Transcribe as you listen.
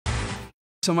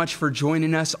So much for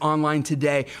joining us online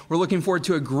today. We're looking forward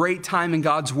to a great time in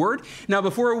God's Word. Now,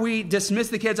 before we dismiss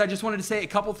the kids, I just wanted to say a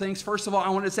couple things. First of all, I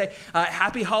wanted to say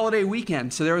happy holiday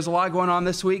weekend. So there was a lot going on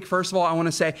this week. First of all, I want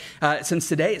to say, since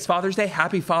today it's Father's Day,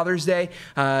 happy Father's Day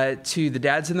to the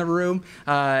dads in the room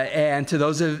and to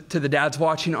the dads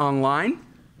watching online.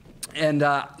 And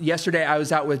yesterday I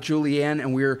was out with Julianne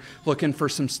and we were looking for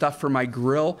some stuff for my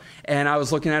grill. And I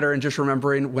was looking at her and just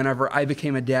remembering whenever I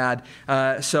became a dad.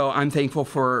 So I'm thankful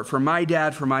for my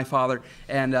dad, for my father,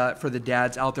 and for the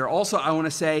dads out there. Also, I want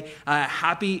to say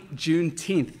happy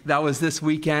Juneteenth. That was this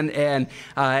weekend. And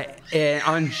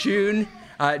on June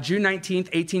 19th,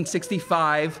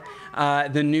 1865,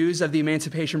 the news of the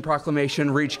Emancipation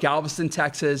Proclamation reached Galveston,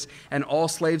 Texas, and all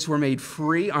slaves were made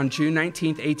free on June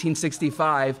 19th,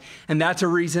 1865. And that's a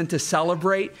reason to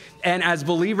celebrate. And as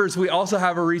believers, we also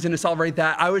have a reason to celebrate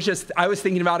that. I was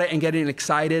thinking about it and getting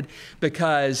excited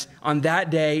because on that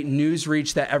day, news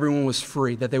reached that everyone was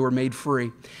free, that they were made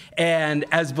free. And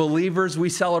as believers, we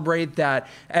celebrate that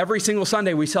every single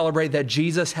Sunday, we celebrate that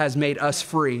Jesus has made us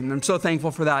free. And I'm so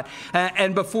thankful for that.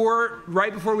 And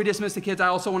right before we dismiss the kids, I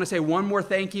also want to say one more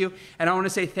thank you. And I want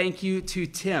to say thank you to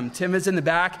Tim. Tim is in the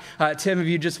back. Tim, if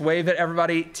you just wave at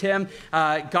everybody. Tim,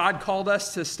 God called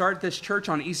us to start this church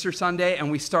on Easter Sunday,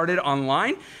 and we started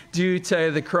online due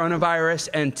to the coronavirus.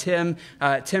 And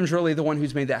Tim's really the one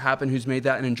who's made that happen, who's made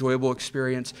that an enjoyable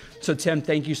experience. So Tim,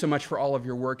 thank you so much for all of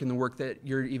your work and the work that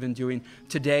you're even doing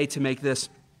today to make this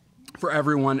for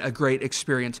everyone a great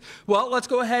experience. Well, let's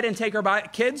go ahead and take our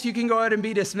kids. You can go ahead and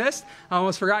be dismissed. I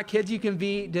almost forgot, kids, you can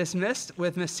be dismissed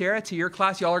with Miss Sarah to your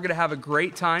class. Y'all are going to have a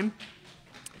great time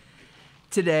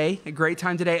today,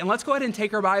 And let's go ahead and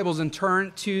take our Bibles and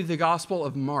turn to the Gospel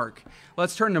of Mark.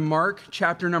 Let's turn to Mark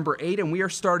chapter number 8, and we are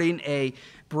starting a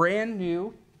brand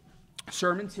new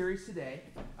sermon series today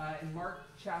in Mark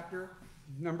chapter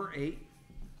number 8.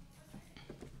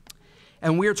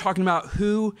 And we are talking about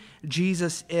who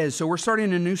Jesus is. So we're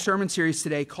starting a new sermon series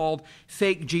today called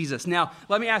Fake Jesus. Now,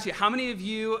 let me ask you, how many of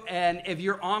you, and if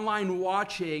you're online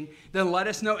watching, then let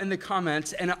us know in the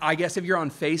comments. And I guess if you're on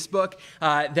Facebook,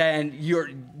 then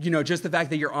just the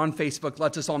fact that you're on Facebook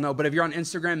lets us all know. But if you're on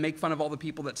Instagram, make fun of all the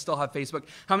people that still have Facebook.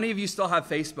 How many of you still have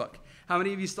Facebook? How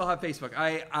many of you still have Facebook?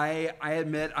 I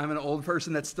admit I'm an old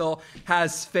person that still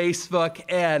has Facebook.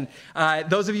 And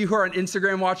those of you who are on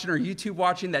Instagram watching or YouTube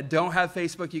watching that don't have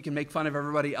Facebook, you can make fun of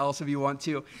everybody else if you want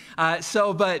to.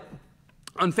 But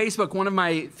on Facebook, one of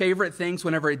my favorite things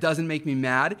whenever it doesn't make me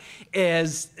mad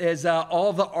is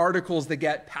all the articles that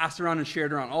get passed around and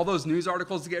shared around, all those news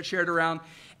articles that get shared around.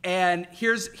 And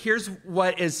here's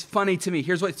what is funny to me.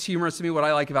 Here's what's humorous to me, what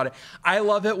I like about it. I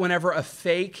love it whenever a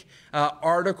fake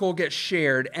article gets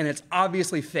shared and it's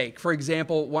obviously fake. For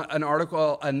example,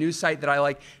 a news site that I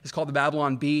like is called the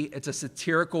Babylon Bee. It's a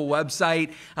satirical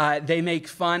website. They make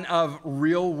fun of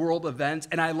real world events.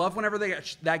 And I love whenever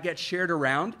that gets shared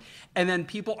around and then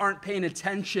people aren't paying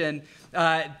attention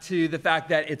to the fact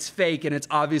that it's fake and it's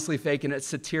obviously fake and it's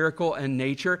satirical in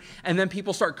nature. And then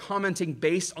people start commenting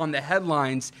based on the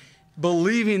headlines,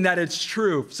 believing that it's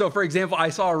true. So for example, I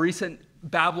saw a recent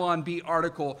Babylon Bee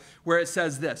article where it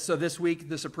says this. So this week,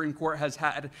 the Supreme Court has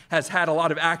had a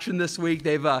lot of action this week.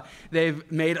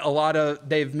 They've made a lot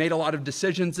of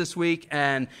decisions this week,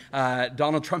 and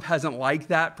Donald Trump hasn't liked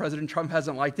that. President Trump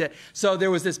hasn't liked it. So there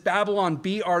was this Babylon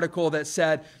Bee article that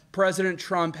said President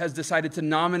Trump has decided to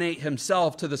nominate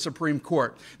himself to the Supreme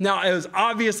Court. Now, it was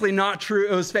obviously not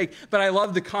true. It was fake. But I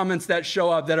love the comments that show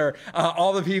up that are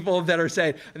all the people that are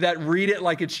saying that read it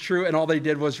like it's true, and all they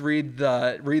did was read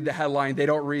the headline. They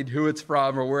don't read who it's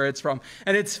from or where it's from.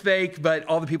 And it's fake, but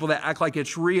all the people that act like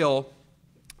it's real.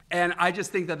 And I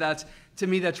just think that's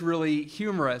really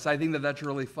humorous. I think that's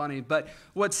really funny. But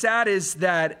what's sad is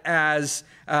that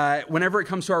whenever it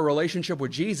comes to our relationship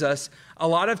with Jesus, a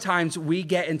lot of times we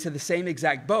get into the same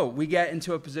exact boat. We get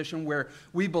into a position where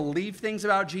we believe things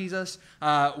about Jesus,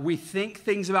 we think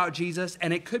things about Jesus,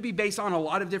 and it could be based on a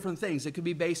lot of different things. It could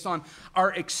be based on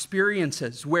our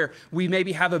experiences, where we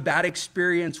maybe have a bad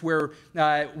experience where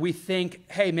we think,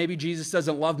 hey, maybe Jesus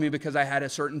doesn't love me because I had a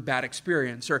certain bad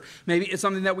experience. Or maybe it's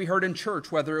something that we heard in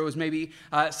church, whether it was maybe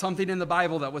something in the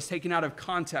Bible that was taken out of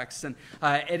context, and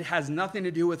it has nothing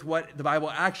to do with what the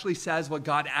Bible actually says, what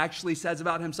God actually says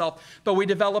about himself. But we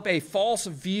develop a false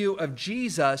view of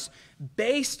Jesus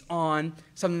based on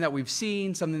something that we've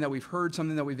seen, something that we've heard,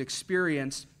 something that we've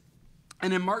experienced.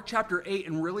 And in Mark chapter 8,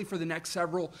 and really for the next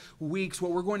several weeks,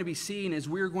 what we're going to be seeing is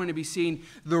we're going to be seeing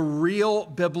the real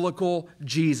biblical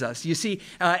Jesus. You see,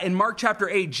 in Mark chapter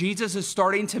 8, Jesus is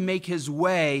starting to make his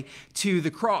way to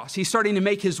the cross. He's starting to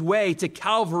make his way to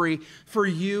Calvary for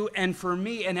you and for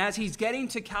me. And as he's getting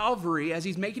to Calvary, as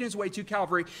he's making his way to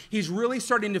Calvary, he's really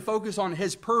starting to focus on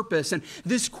his purpose. And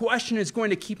this question is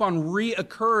going to keep on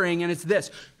reoccurring, and it's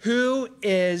this: who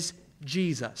is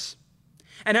Jesus?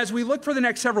 And as we look for the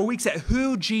next several weeks at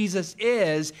who Jesus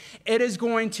is, it is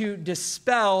going to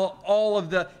dispel all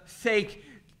of the fake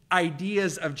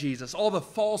ideas of Jesus, all the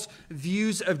false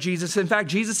views of Jesus. In fact,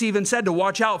 Jesus even said to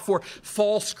watch out for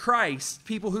false Christs,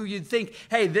 people who you'd think,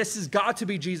 hey, this has got to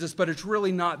be Jesus, but it's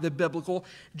really not the biblical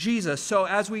Jesus. So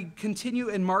as we continue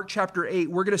in Mark chapter 8,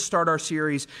 we're going to start our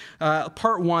series,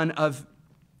 part 1 of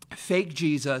Fake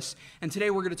Jesus. And today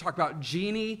we're going to talk about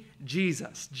Genie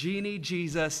Jesus. Genie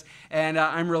Jesus. And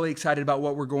I'm really excited about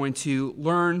what we're going to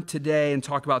learn today and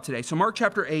talk about today. So Mark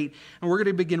chapter 8, and we're going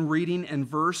to begin reading in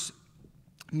verse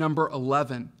number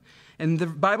 11. And the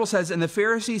Bible says, and the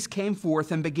Pharisees came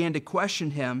forth and began to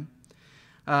question him.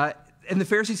 And the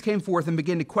Pharisees came forth and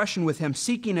began to question with him,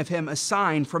 seeking of him a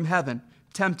sign from heaven,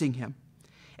 tempting him.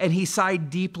 And he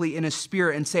sighed deeply in his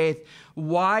spirit and saith,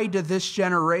 why doth this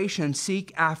generation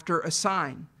seek after a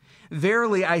sign?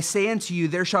 Verily I say unto you,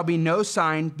 there shall be no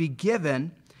sign be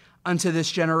given unto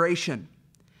this generation.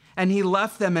 And he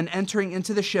left them, and entering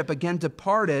into the ship again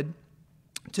departed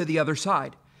to the other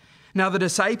side. Now the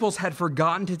disciples had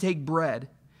forgotten to take bread,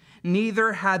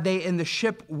 neither had they in the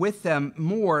ship with them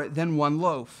more than one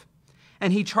loaf.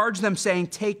 And he charged them, saying,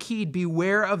 take heed,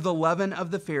 beware of the leaven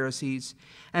of the Pharisees,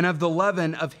 and of the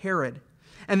leaven of Herod.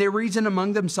 And they reasoned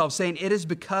among themselves, saying, it is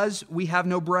because we have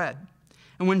no bread.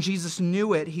 And when Jesus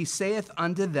knew it, he saith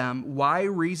unto them, why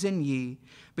reason ye,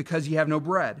 because ye have no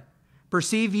bread?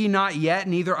 Perceive ye not yet,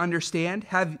 neither understand?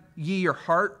 Have ye your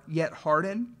heart yet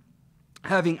hardened?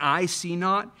 Having eyes see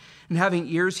not, and having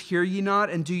ears hear ye not,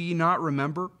 and do ye not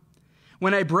remember?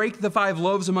 When I brake the 5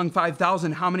 loaves among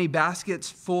 5,000, how many baskets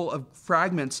full of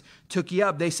fragments took ye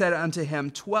up? They said unto him,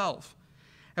 12.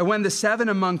 And when the 7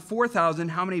 among 4,000,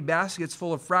 how many baskets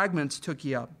full of fragments took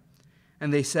ye up?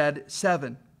 And they said,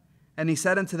 7. And he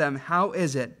said unto them, how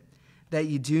is it that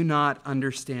ye do not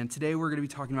understand? Today we're going to be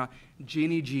talking about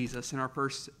Genie Jesus in our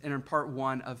part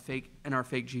 1 of our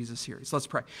Fake Jesus series. Let's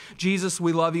pray. Jesus,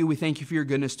 we love you. We thank you for your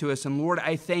goodness to us. And Lord,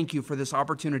 I thank you for this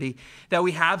opportunity that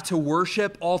we have to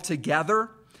worship all together.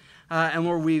 And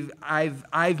Lord,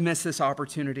 I've missed this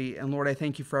opportunity. And Lord, I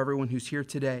thank you for everyone who's here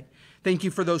today. Thank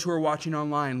you for those who are watching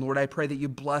online. Lord, I pray that you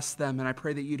bless them, and I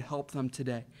pray that you'd help them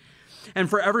today. And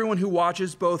for everyone who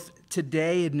watches both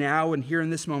today and now and here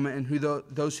in this moment, and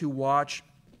those who watch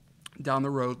down the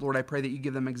road, Lord, I pray that you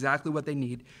give them exactly what they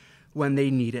need when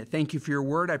they need it. Thank you for your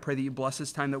word. I pray that you bless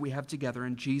this time that we have together.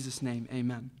 In Jesus' name,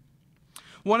 amen.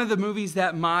 One of the movies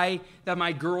that my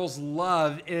girls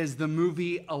love is the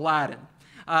movie Aladdin.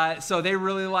 So they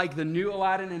really like the new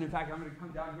Aladdin, and in fact, I'm going to come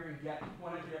down here and get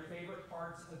one of their favorite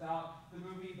parts about the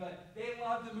movie, but they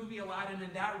love the movie Aladdin,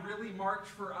 and that really marked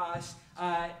for us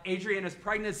Adriana's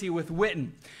pregnancy with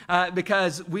Witten,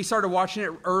 because we started watching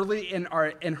it early in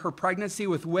her pregnancy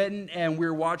with Witten, and we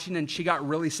were watching, and she got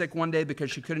really sick one day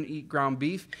because she couldn't eat ground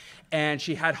beef, and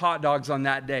she had hot dogs on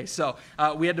that day. So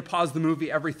we had to pause the movie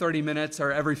every 30 minutes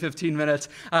or every 15 minutes,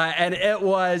 and it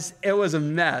was a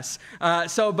mess.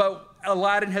 But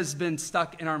Aladdin has been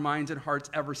stuck in our minds and hearts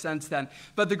ever since then.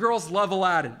 But the girls love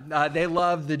Aladdin. They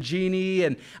love the genie.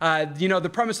 And, the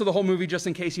premise of the whole movie, just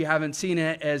in case you haven't seen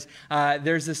it, is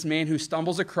there's this man who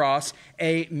stumbles across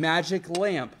a magic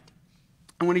lamp.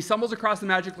 And when he stumbles across the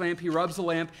magic lamp, he rubs the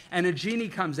lamp, and a genie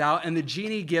comes out, and the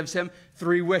genie gives him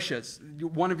 3 wishes.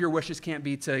 One of your wishes can't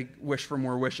be to wish for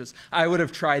more wishes. I would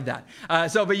have tried that.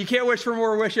 But you can't wish for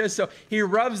more wishes. So he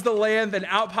rubs the lamp, and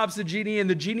out pops the genie, and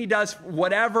the genie does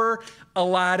whatever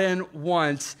Aladdin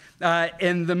wants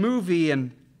in the movie. And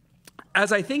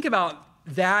as I think about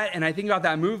that, and I think about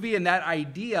that movie and that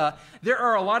idea, there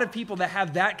are a lot of people that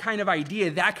have that kind of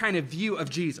idea, that kind of view of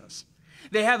Jesus.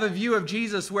 They have a view of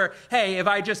Jesus where, hey, if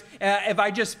I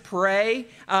just pray,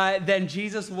 then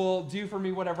Jesus will do for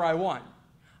me whatever I want.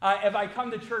 If I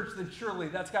come to church, then surely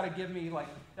that's got to give me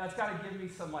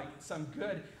some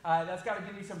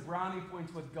brownie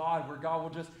points with God, where God will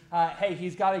just,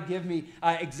 he's got to give me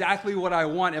exactly what I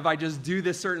want if I just do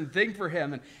this certain thing for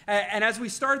him. And as we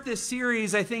start this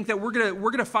series, I think that we're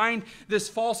gonna find this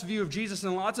false view of Jesus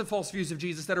and lots of false views of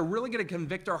Jesus that are really going to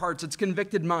convict our hearts. It's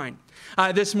convicted mine.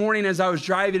 This morning, as I was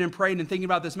driving and praying and thinking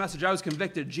about this message, I was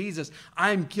convicted. Jesus,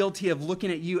 I'm guilty of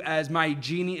looking at you as my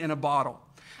genie in a bottle.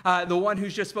 the one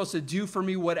who's just supposed to do for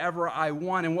me whatever I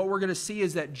want. And what we're going to see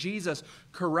is that Jesus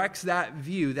corrects that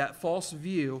view, that false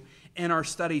view, in our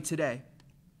study today.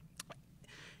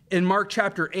 In Mark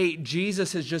chapter 8,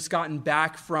 Jesus has just gotten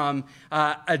back from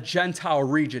a Gentile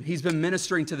region. He's been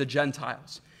ministering to the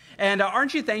Gentiles. And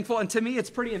aren't you thankful? And to me, it's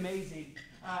pretty amazing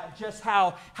just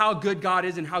how good God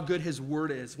is and how good his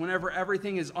word is. Whenever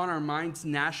everything is on our minds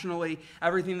nationally,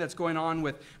 everything that's going on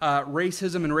with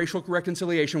racism and racial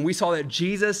reconciliation, we saw that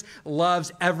Jesus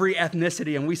loves every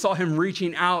ethnicity, and we saw him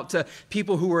reaching out to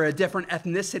people who were a different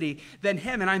ethnicity than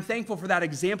him. And I'm thankful for that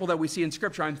example that we see in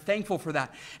Scripture. I'm thankful for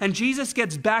that. And Jesus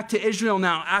gets back to Israel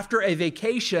now after a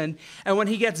vacation, and when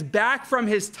he gets back from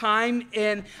his time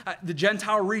in the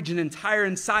Gentile region, in Tyre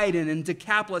and Sidon and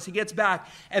Decapolis, he gets back,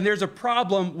 and there's a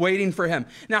problem waiting for him.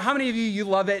 Now, how many of you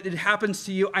love it? It happens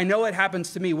to you. I know it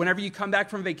happens to me. Whenever you come back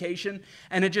from vacation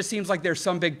and it just seems like there's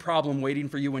some big problem waiting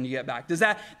for you when you get back. Does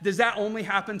that only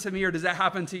happen to me, or does that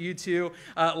happen to you too?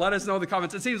 Let us know in the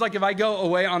comments. It seems like if I go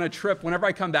away on a trip, whenever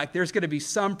I come back, there's going to be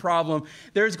some problem.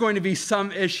 There's going to be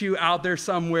some issue out there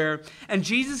somewhere. And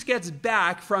Jesus gets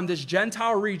back from this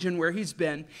Gentile region where he's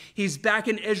been. He's back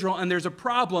in Israel, and there's a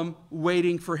problem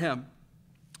waiting for him.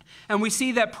 And we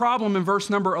see that problem in verse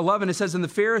number 11. It says, "And the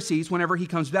Pharisees, whenever he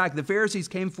comes back, the Pharisees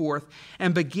came forth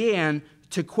and began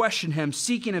to question him,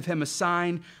 seeking of him a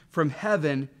sign from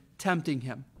heaven, tempting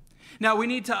him." Now, we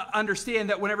need to understand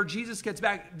that whenever Jesus gets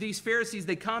back, these Pharisees,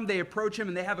 they come, they approach him,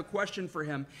 and they have a question for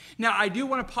him. Now, I do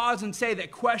want to pause and say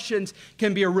that questions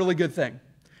can be a really good thing.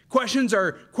 Questions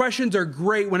are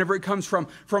great whenever it comes from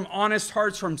honest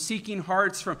hearts, from seeking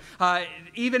hearts, from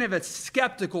even if it's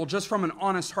skeptical, just from an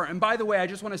honest heart. And by the way, I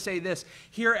just want to say this,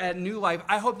 here at New Life,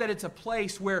 I hope that it's a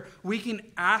place where we can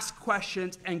ask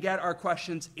questions and get our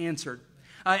questions answered.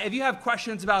 If you have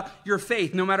questions about your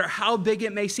faith, no matter how big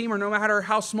it may seem or no matter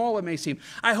how small it may seem,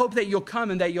 I hope that you'll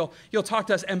come and that you'll talk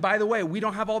to us. And by the way, we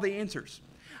don't have all the answers.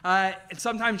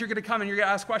 Sometimes you're going to come and you're going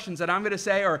to ask questions that I'm going to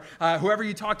say, or whoever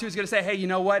you talk to is going to say, hey, you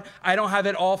know what? I don't have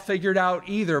it all figured out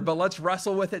either, but let's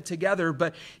wrestle with it together.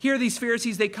 But here, these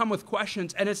Pharisees, they come with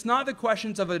questions, and it's not the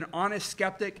questions of an honest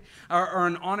skeptic or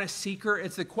an honest seeker.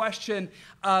 It's the question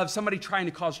of somebody trying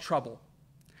to cause trouble.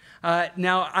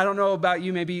 Now, I don't know about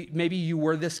you. Maybe you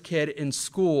were this kid in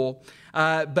school,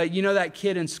 but you know that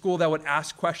kid in school that would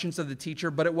ask questions of the teacher,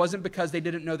 but it wasn't because they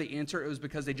didn't know the answer. It was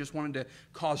because they just wanted to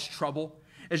cause trouble.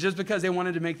 It's just because they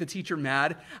wanted to make the teacher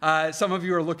mad. Some of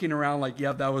you are looking around like,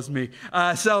 yep, that was me.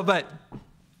 That's what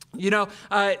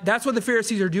the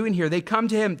Pharisees are doing here. They come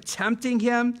to him, tempting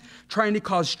him, trying to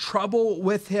cause trouble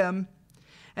with him.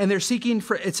 And it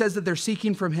says that they're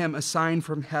seeking from him a sign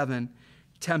from heaven,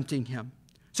 tempting him.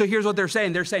 So here's what they're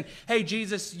saying. They're saying, hey,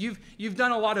 Jesus, you've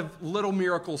done a lot of little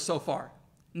miracles so far.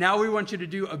 Now we want you to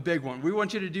do a big one. We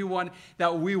want you to do one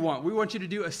that we want. We want you to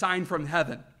do a sign from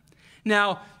heaven.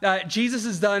 Now, Jesus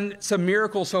has done some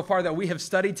miracles so far that we have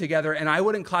studied together, and I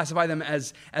wouldn't classify them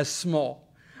as small.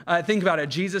 Think about it.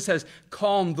 Jesus has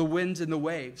calmed the winds and the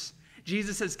waves.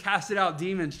 Jesus has casted out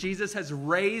demons. Jesus has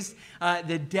raised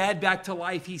the dead back to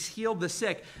life. He's healed the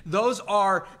sick. Those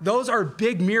are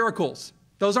big miracles.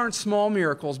 Those aren't small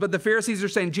miracles. But the Pharisees are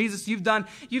saying, Jesus, you've done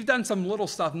some little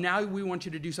stuff. Now we want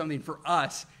you to do something for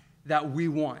us that we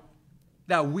want,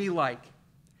 that we like.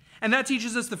 And that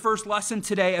teaches us the first lesson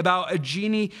today about a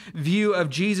genie view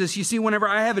of Jesus. You see, whenever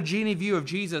I have a genie view of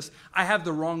Jesus, I have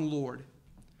the wrong Lord.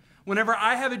 Whenever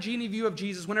I have a genie view of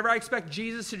Jesus, whenever I expect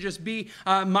Jesus to just be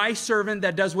my servant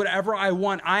that does whatever I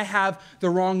want, I have the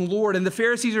wrong Lord. And the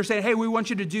Pharisees are saying, hey, we want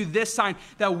you to do this sign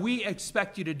that we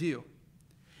expect you to do.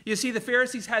 You see, the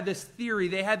Pharisees had this theory.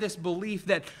 They had this belief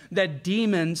that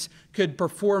demons could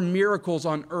perform miracles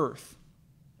on earth.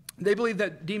 They believed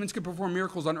that demons could perform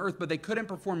miracles on earth, but they couldn't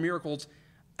perform miracles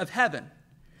of heaven.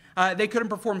 They couldn't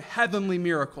perform heavenly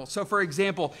miracles. So, for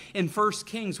example, in 1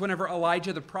 Kings, whenever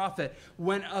Elijah the prophet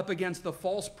went up against the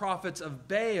false prophets of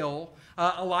Baal,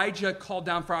 Elijah called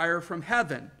down fire from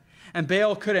heaven. And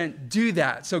Baal couldn't do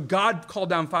that. So God called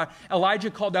down fire. Elijah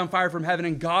called down fire from heaven,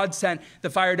 and God sent the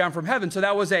fire down from heaven. So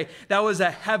that was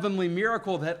a heavenly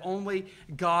miracle that only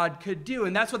God could do.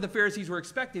 And that's what the Pharisees were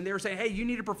expecting. They were saying, hey, you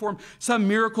need to perform some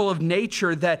miracle of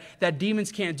nature that demons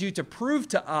can't do to prove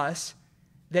to us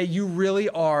that you really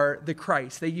are the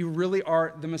Christ, that you really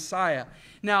are the Messiah.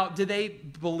 Now, did they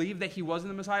believe that he wasn't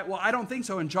the Messiah? Well, I don't think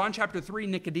so. In John chapter 3,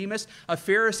 Nicodemus, a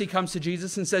Pharisee, comes to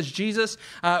Jesus and says, Jesus,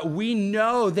 we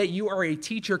know that you are a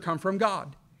teacher come from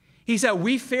God. He said,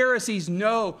 we Pharisees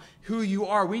know who you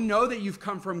are. We know that you've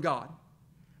come from God.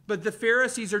 But the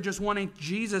Pharisees are just wanting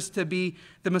Jesus to be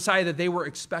the Messiah that they were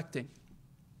expecting.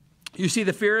 You see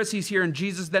the Pharisees here, and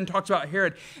Jesus then talks about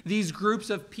Herod. These groups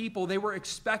of people, they were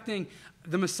expecting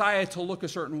the Messiah to look a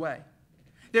certain way.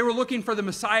 They were looking for the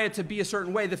Messiah to be a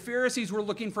certain way. The Pharisees were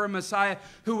looking for a Messiah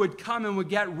who would come and would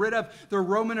get rid of the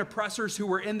Roman oppressors who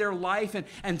were in their life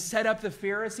and set up the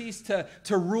Pharisees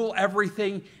to rule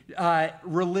everything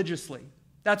religiously.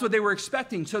 That's what they were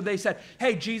expecting. So they said,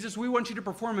 hey, Jesus, we want you to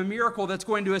perform a miracle that's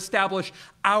going to establish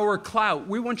our clout.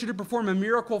 We want you to perform a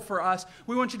miracle for us.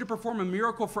 We want you to perform a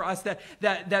miracle for us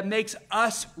that makes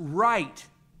us right.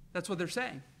 That's what they're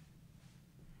saying.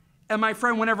 And my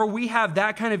friend, whenever we have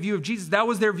that kind of view of Jesus, that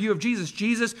was their view of Jesus.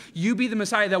 Jesus, you be the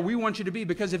Messiah that we want you to be,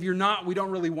 because if you're not, we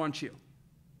don't really want you.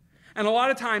 And a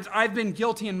lot of times I've been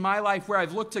guilty in my life where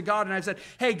I've looked to God and I've said,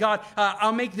 hey, God,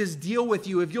 I'll make this deal with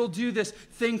you. If you'll do this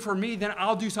thing for me, then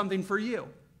I'll do something for you.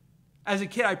 As a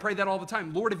kid, I prayed that all the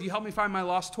time. Lord, if you help me find my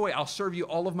lost toy, I'll serve you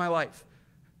all of my life.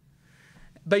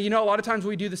 But you know, a lot of times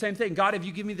we do the same thing. God, if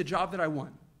you give me the job that I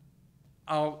want,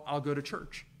 I'll go to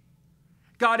church.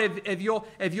 God, if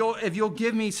you'll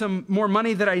give me some more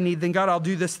money that I need, then God, I'll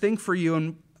do this thing for you.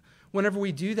 And whenever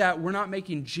we do that, we're not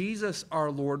making Jesus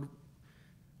our Lord.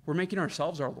 We're making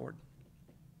ourselves our Lord.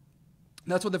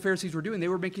 And that's what the Pharisees were doing. They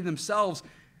were making themselves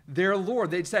their Lord.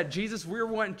 They'd said, Jesus, we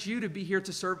want you to be here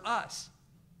to serve us.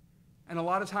 And a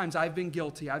lot of times I've been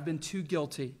guilty. I've been too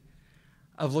guilty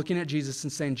of looking at Jesus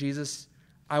and saying, Jesus,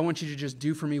 I want you to just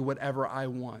do for me whatever I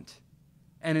want.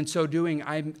 And in so doing,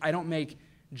 I don't make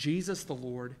Jesus the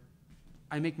Lord,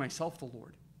 I make myself the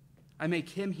Lord. I make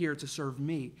him here to serve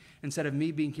me instead of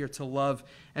me being here to love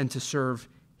and to serve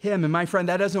him. And my friend,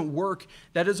 that doesn't work.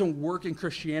 That doesn't work in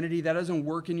Christianity. That doesn't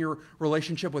work in your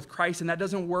relationship with Christ. And that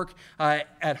doesn't work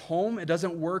at home. It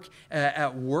doesn't work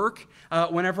at work.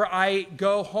 Whenever I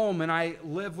go home and I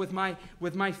live with my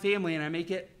family and I make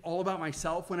it all about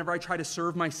myself, whenever I try to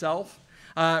serve myself,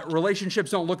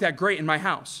 relationships don't look that great in my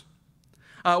house.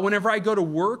 Whenever I go to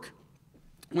work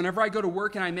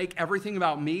and I make everything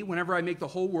about me, whenever I make the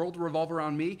whole world revolve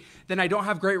around me, then I don't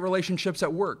have great relationships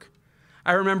at work.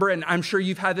 I remember, and I'm sure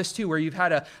you've had this too, where you've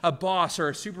had a boss or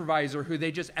a supervisor who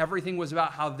everything was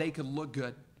about how they could look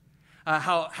good,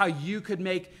 how you could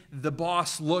make the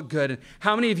boss look good. And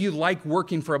how many of you like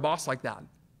working for a boss like that?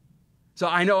 So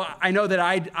I know that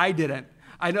I didn't.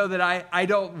 I know that I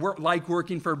don't like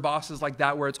working for bosses like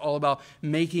that where it's all about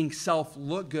making self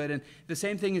look good. And the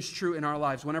same thing is true in our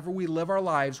lives. Whenever we live our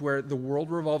lives where the world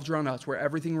revolves around us, where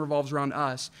everything revolves around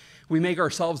us, we make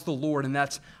ourselves the Lord, and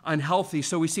that's unhealthy.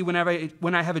 So we see when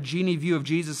I have a Genie view of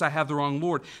Jesus, I have the wrong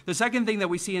Lord. The second thing that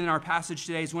we see in our passage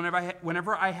today is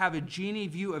whenever I have a Genie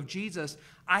view of Jesus,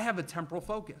 I have a temporal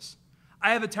focus.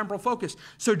 I have a temporal focus.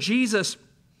 So Jesus,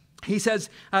 he says,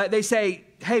 they say,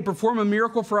 hey, perform a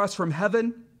miracle for us from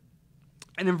heaven.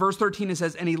 And in verse 13, it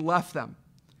says, and he left them.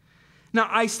 Now,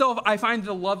 I find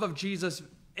the love of Jesus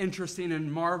interesting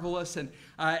and marvelous, and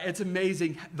it's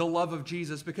amazing, the love of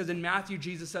Jesus, because in Matthew,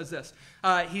 Jesus says this.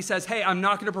 He says, hey, I'm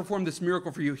not going to perform this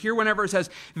miracle for you. Here, whenever it says,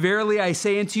 verily I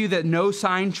say unto you that no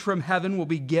sign from heaven will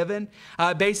be given,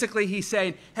 basically he's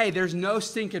saying, hey, there's no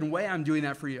stinking way I'm doing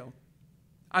that for you.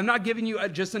 I'm not giving you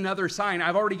just another sign.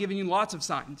 I've already given you lots of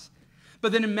signs.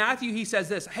 But then in Matthew, he says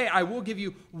this, hey, I will give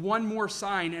you one more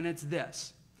sign, and it's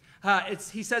this.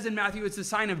 He says in Matthew, it's the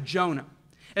sign of Jonah.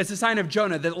 It's the sign of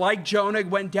Jonah, that like Jonah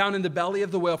went down in the belly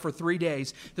of the whale for 3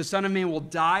 days, the Son of Man will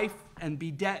die and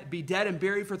be dead and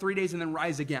buried for 3 days and then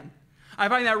rise again. I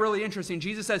find that really interesting.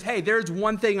 Jesus says, hey, there's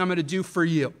one thing I'm going to do for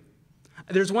you.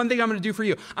 There's one thing I'm going to do for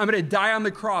you. I'm going to die on the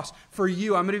cross for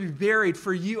you. I'm going to be buried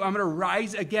for you. I'm going to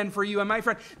rise again for you. And my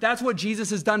friend, that's what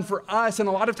Jesus has done for us. And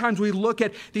a lot of times we look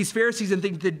at these Pharisees and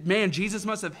think that, man, Jesus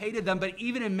must have hated them. But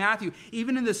even in Matthew,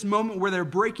 even in this moment where they're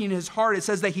breaking his heart, it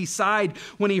says that he sighed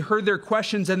when he heard their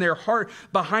questions and their heart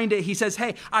behind it. He says,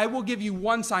 hey, I will give you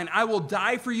one sign. I will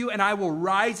die for you and I will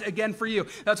rise again for you.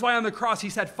 That's why on the cross he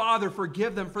said, Father,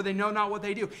 forgive them, for they know not what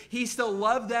they do. He still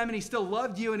loved them and he still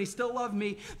loved you and he still loved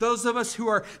me. Those of us who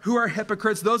are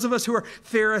hypocrites, those of us who are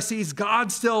Pharisees,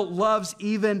 God still loves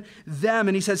even them.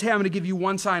 And he says, hey, I'm going to give you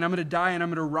one sign. I'm going to die and I'm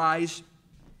going to rise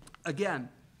again.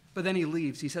 But then he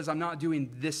leaves. He says, I'm not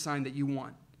doing this sign that you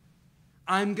want.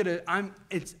 I'm the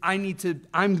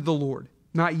Lord,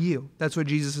 not you. That's what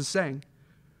Jesus is saying.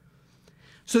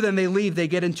 So then they leave, they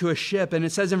get into a ship. And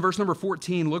it says in verse number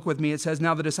 14, look with me, it says,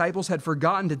 now the disciples had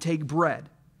forgotten to take bread.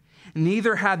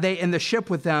 Neither had they in the ship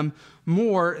with them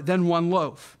more than one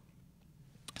loaf.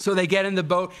 So they get in the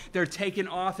boat, they're taking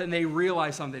off, and they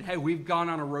realize something. Hey, we've gone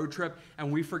on a road trip,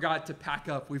 and we forgot to pack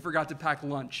up. We forgot to pack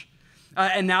lunch.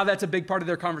 And now that's a big part of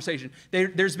their conversation.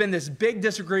 There's been this big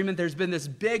disagreement. There's been this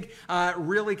big,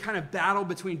 really kind of battle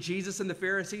between Jesus and the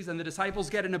Pharisees, and the disciples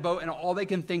get in a boat, and all they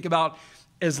can think about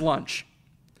is lunch.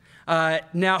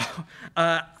 Now,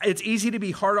 it's easy to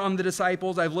be hard on the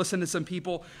disciples. I've listened to some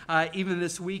people even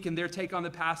this week and their take on the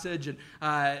passage.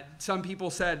 And some people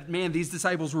said, man, these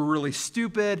disciples were really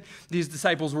stupid. These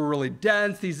disciples were really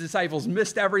dense. These disciples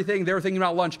missed everything. They were thinking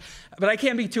about lunch. But I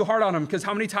can't be too hard on them, because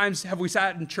how many times have we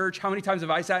sat in church? How many times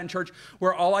have I sat in church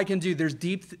where all I can do, there's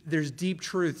deep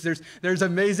truths. There's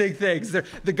amazing things.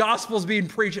 The gospel's being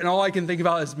preached, and all I can think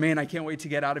about is, man, I can't wait to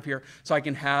get out of here so I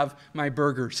can have my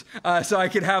burgers. So I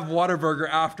can have Whataburger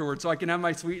afterwards, so I can have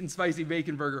my sweet and spicy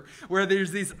bacon burger, where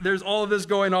there's all of this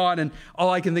going on, and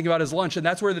all I can think about is lunch. And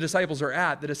that's where the disciples are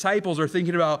at. The disciples are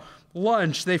thinking about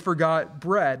lunch. They forgot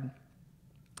bread.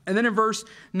 And then in verse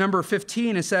number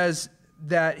 15, it says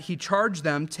that he charged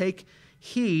them, take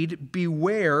heed,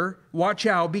 beware, watch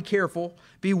out, be careful,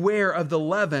 beware of the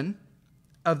leaven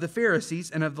of the Pharisees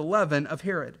and of the leaven of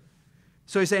Herod.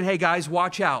 So he's saying, hey guys,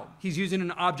 watch out. He's using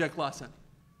an object lesson.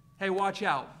 Hey, watch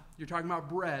out. You're talking about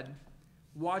bread.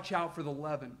 Watch out for the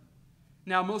leaven.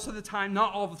 Now, most of the time,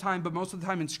 not all the time, but most of the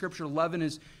time in Scripture, leaven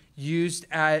is used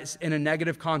as in a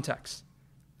negative context.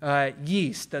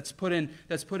 Yeast that's put in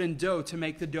dough to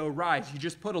make the dough rise. You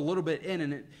just put a little bit in,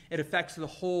 and it affects the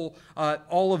whole,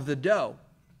 all of the dough.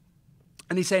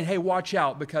 And he's saying, hey, watch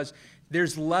out, because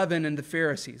there's leaven in the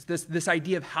Pharisees. This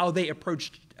idea of how they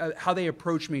approach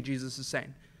me, Jesus is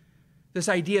saying. This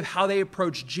idea of how they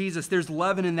approach Jesus, there's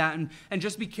leaven in that. And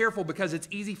just be careful, because it's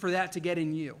easy for that to get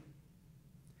in you.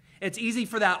 It's easy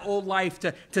for that old life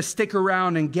to stick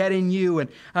around and get in you.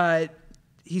 And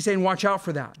he's saying, watch out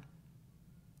for that.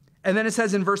 And then it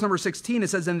says in verse number 16, it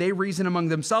says, and they reason among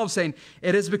themselves, saying,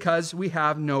 it is because we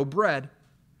have no bread.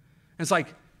 And it's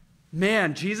like,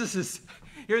 man,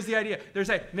 here's the idea. They're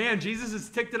saying, man, Jesus is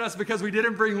ticked at us because we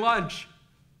didn't bring lunch.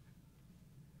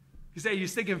 You say, you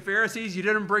stinking Pharisees, you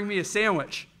didn't bring me a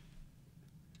sandwich.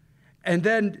 And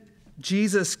then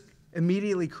Jesus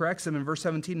immediately corrects them in verse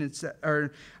 17.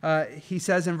 He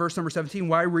says in verse number 17,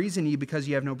 why reason ye because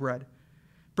ye have no bread?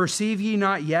 Perceive ye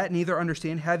not yet, neither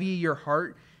understand? Have ye your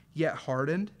heart yet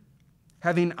hardened?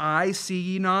 Having eyes see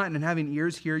ye not, and having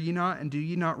ears hear ye not, and do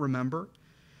ye not remember?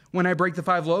 When I break the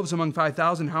 5 loaves among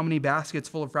 5,000, how many baskets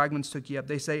full of fragments took ye up?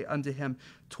 They say unto him,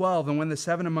 12. And when the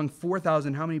 7 among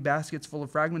 4,000, how many baskets full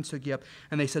of fragments took ye up?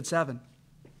 And they said 7.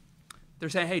 They're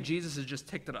saying, hey, Jesus has just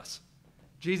ticked at us.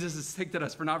 Jesus has ticked at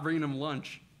us for not bringing him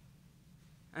lunch.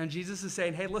 And Jesus is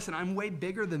saying, hey, listen, I'm way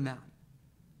bigger than that.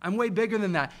 I'm way bigger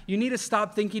than that. You need to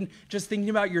stop just thinking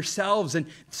about yourselves, and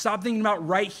stop thinking about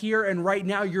right here and right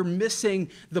now. You're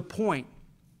missing the point.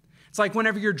 It's like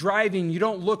whenever you're driving, you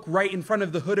don't look right in front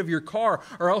of the hood of your car,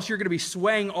 or else you're going to be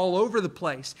swaying all over the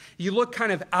place. You look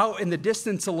kind of out in the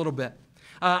distance a little bit.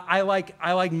 I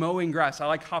like mowing grass. I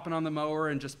like hopping on the mower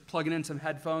and just plugging in some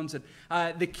headphones.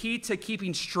 And the key to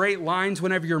keeping straight lines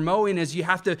whenever you're mowing is you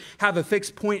have to have a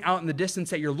fixed point out in the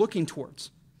distance that you're looking towards.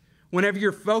 Whenever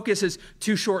your focus is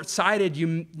too short-sighted,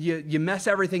 you mess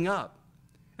everything up.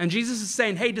 And Jesus is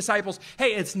saying, hey, disciples,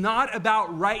 hey, it's not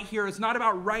about right here. It's not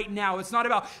about right now. It's not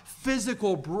about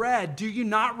physical bread. Do you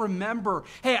not remember?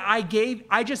 Hey,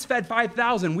 I just fed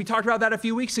 5,000. We talked about that a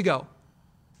few weeks ago.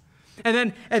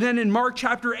 And then in Mark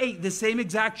chapter 8, the same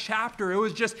exact chapter, it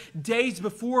was just days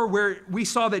before where we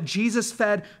saw that Jesus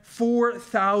fed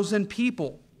 4,000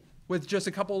 people with just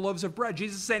a couple of loaves of bread.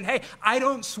 Jesus is saying, hey, I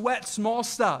don't sweat small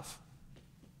stuff.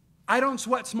 I don't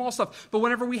sweat small stuff. But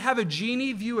whenever we have a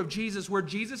genie view of Jesus, where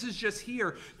Jesus is just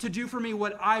here to do for me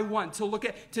what I want,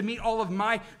 to meet all of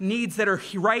my needs that are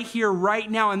right here, right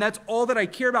now, and that's all that I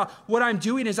care about, what I'm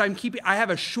doing is I have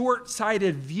a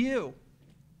short-sighted view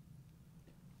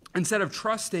instead of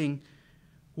trusting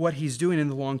what he's doing in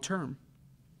the long term.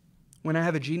 When I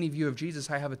have a genie view of Jesus,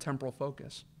 I have a temporal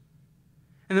focus.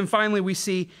 And then finally, we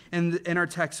see in our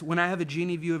text, when I have a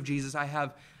genie view of Jesus, I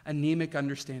have anemic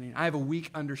understanding. I have a weak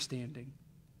understanding.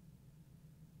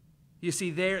 You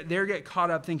see, they get caught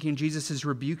up thinking Jesus is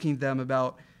rebuking them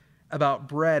about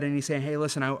bread, and he's saying, hey,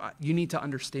 listen, you need to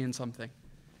understand something.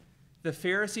 The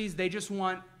Pharisees, they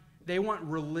want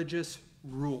religious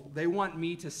rule. They want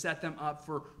me to set them up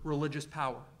for religious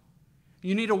power.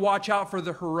 You need to watch out for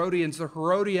the Herodians. The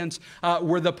Herodians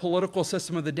were the political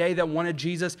system of the day that wanted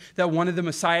Jesus, that wanted the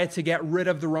Messiah to get rid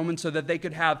of the Romans so that they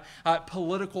could have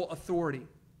political authority.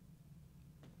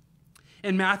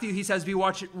 In Matthew, he says,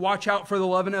 watch out for the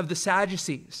leaven of the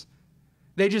Sadducees.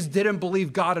 They just didn't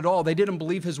believe God at all. They didn't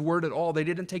believe his word at all. They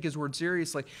didn't take his word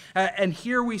seriously. And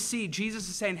here we see Jesus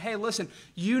is saying, hey, listen,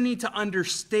 you need to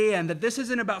understand that this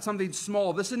isn't about something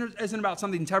small. This isn't about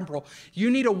something temporal.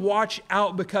 You need to watch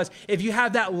out, because if you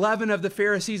have that leaven of the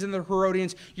Pharisees and the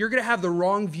Herodians, you're going to have the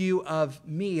wrong view of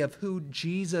me, of who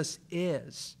Jesus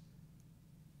is.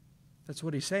 That's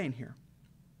what he's saying here.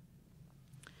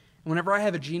 Whenever I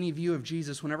have a Genie view of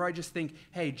Jesus, whenever I just think,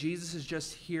 hey, Jesus is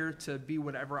just here to be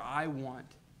whatever I want,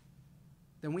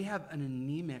 then we have an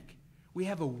anemic, we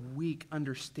have a weak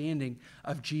understanding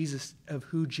of Jesus, of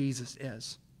who Jesus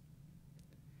is.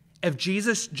 If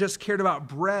Jesus just cared about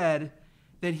bread,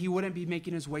 then he wouldn't be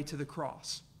making his way to the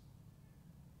cross.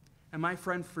 And my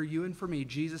friend, for you and for me,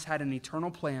 Jesus had an eternal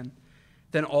plan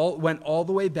that went all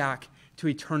the way back to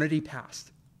eternity past.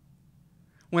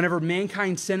 Whenever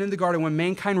mankind sinned in the garden, when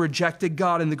mankind rejected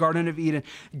God in the Garden of Eden,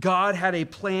 God had a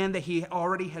plan that he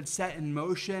already had set in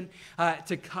motion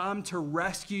to come to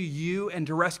rescue you and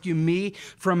to rescue me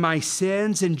from my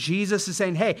sins. And Jesus is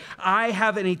saying, hey, I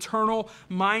have an eternal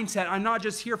mindset. I'm not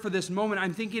just here for this moment.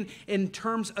 I'm thinking in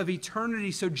terms of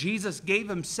eternity. So Jesus gave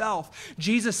himself.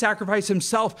 Jesus sacrificed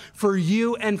himself for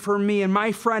you and for me. And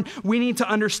my friend, we need to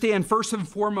understand first and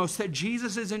foremost that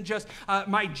Jesus isn't just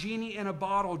my genie in a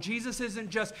bottle. Jesus isn't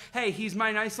just, hey, he's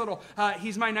my nice little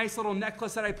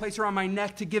necklace that I place around my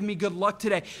neck to give me good luck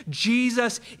today.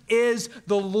 Jesus is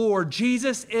the Lord.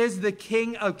 Jesus is the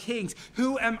King of Kings.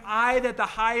 Who am I that the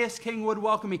highest King would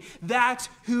welcome me? That's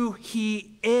who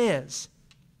he is.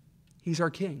 He's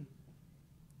our King.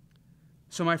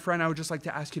 So my friend, I would just like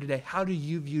to ask you today, how do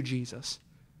you view Jesus?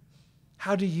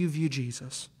 How do you view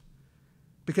Jesus?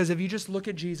 Because if you just look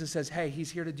at Jesus as, hey,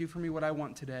 he's here to do for me what I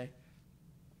want today,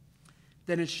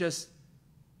 then it's just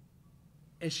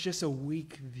a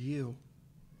weak view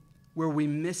where we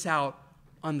miss out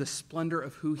on the splendor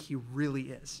of who he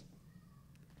really is.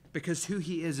 Because who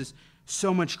he is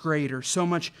so much greater, so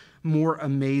much more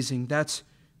amazing. That's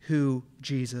who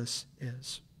Jesus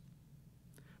is.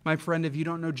 My friend, if you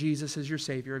don't know Jesus as your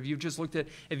Savior, if you've just looked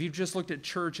at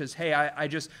church as, hey,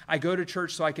 I go to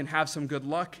church so I can have some good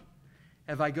luck,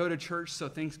 if I go to church so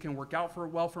things can work out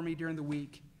well for me during the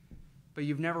week, but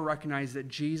you've never recognized that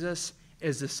Jesus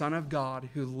is the Son of God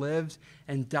who lived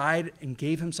and died and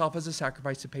gave himself as a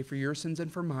sacrifice to pay for your sins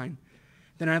and for mine,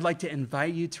 then I'd like to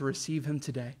invite you to receive him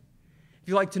today. If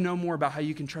you'd like to know more about how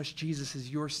you can trust Jesus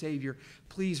as your Savior,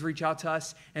 please reach out to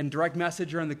us and direct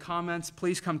message or in the comments.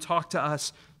 Please come talk to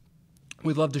us.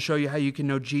 We'd love to show you how you can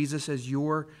know Jesus as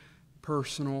your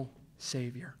personal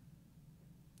Savior.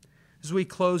 As we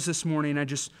close this morning, I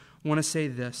just want to say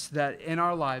this, that in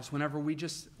our lives, whenever we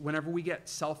get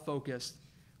self-focused,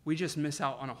 we just miss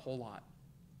out on a whole lot.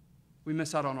 We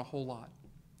miss out on a whole lot.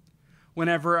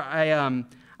 Whenever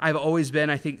I've always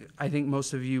been, I think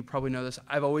most of you probably know this,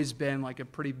 I've always been like a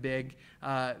pretty big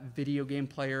video game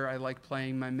player. I like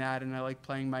playing my Madden. I like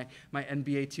playing my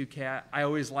NBA 2K. I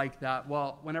always liked that.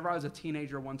 Well, whenever I was a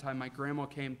teenager one time, my grandma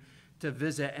came to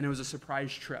visit, and it was a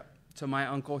surprise trip. So my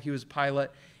uncle, he was a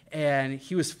pilot, and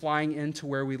he was flying into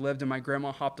where we lived, and my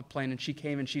grandma hopped a plane, and she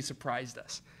came and she surprised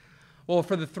us. Well,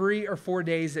 for the 3 or 4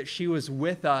 days that she was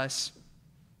with us,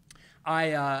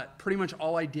 I pretty much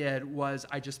all I did was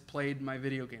I just played my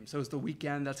video games. So it was the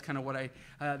weekend. That's kind of what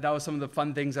that was some of the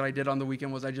fun things that I did on the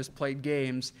weekend was I just played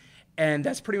games. And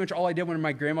that's pretty much all I did when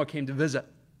my grandma came to visit.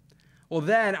 Well,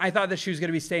 then I thought that she was going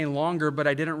to be staying longer, but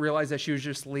I didn't realize that she was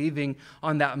just leaving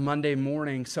on that Monday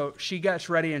morning. So she gets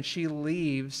ready and she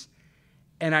leaves,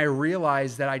 and I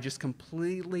realized that I just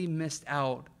completely missed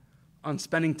out on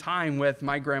spending time with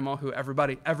my grandma, who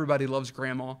everybody loves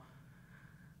grandma.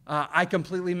 I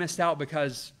completely missed out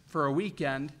because for a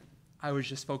weekend, I was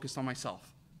just focused on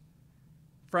myself.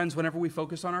 Friends, whenever we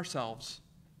focus on ourselves,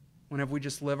 whenever we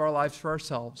just live our lives for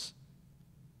ourselves,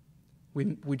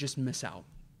 we just miss out.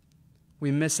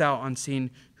 We miss out on seeing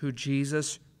who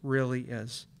Jesus really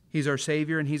is. He's our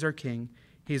Savior and he's our King.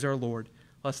 He's our Lord.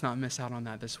 Let's not miss out on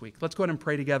that this week. Let's go ahead and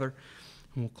pray together.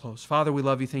 And we'll close. Father, we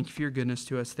love you. Thank you for your goodness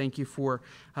to us. Thank you for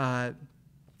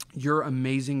your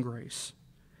amazing grace.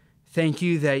 Thank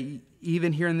you that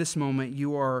even here in this moment,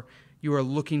 you are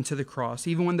looking to the cross.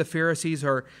 Even when the Pharisees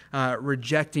are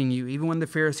rejecting you, even when the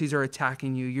Pharisees are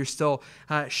attacking you, you're still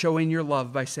showing your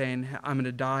love by saying, I'm going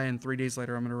to die, and 3 days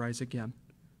later, I'm going to rise again.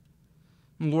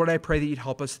 And Lord, I pray that you'd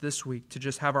help us this week to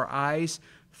just have our eyes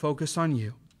focused on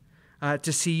you,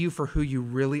 to see you for who you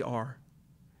really are,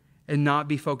 and not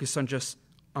be focused on just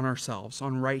on ourselves,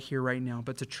 on right here, right now,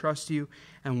 but to trust you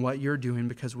and what you're doing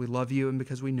because we love you and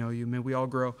because we know you. May we all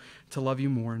grow to love you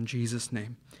more in Jesus'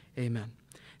 name. Amen.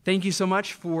 Thank you so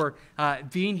much for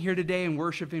being here today and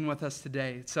worshiping with us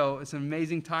today. So it's an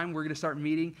amazing time. We're going to start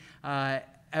meeting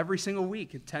every single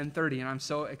week at 10:30, and I'm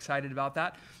so excited about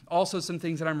that. Also, some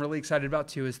things that I'm really excited about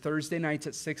too is Thursday nights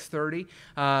at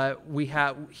 6:30. We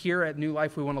have here at New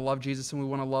Life, we want to love Jesus and we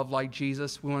want to love like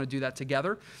Jesus. We want to do that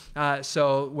together.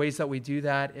 So ways that we do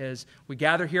that is we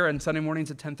gather here on Sunday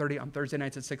mornings at 10:30. On Thursday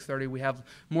nights at 6:30, we have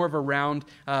more of a round,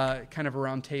 kind of a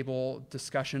round table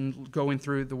discussion going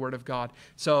through the Word of God.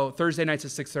 So Thursday nights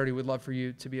at 6:30, we'd love for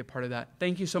you to be a part of that.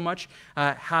 Thank you so much.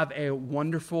 Have a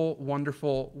wonderful,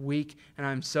 wonderful week, and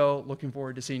I'm so looking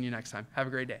forward to seeing you next time. Have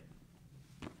a great day.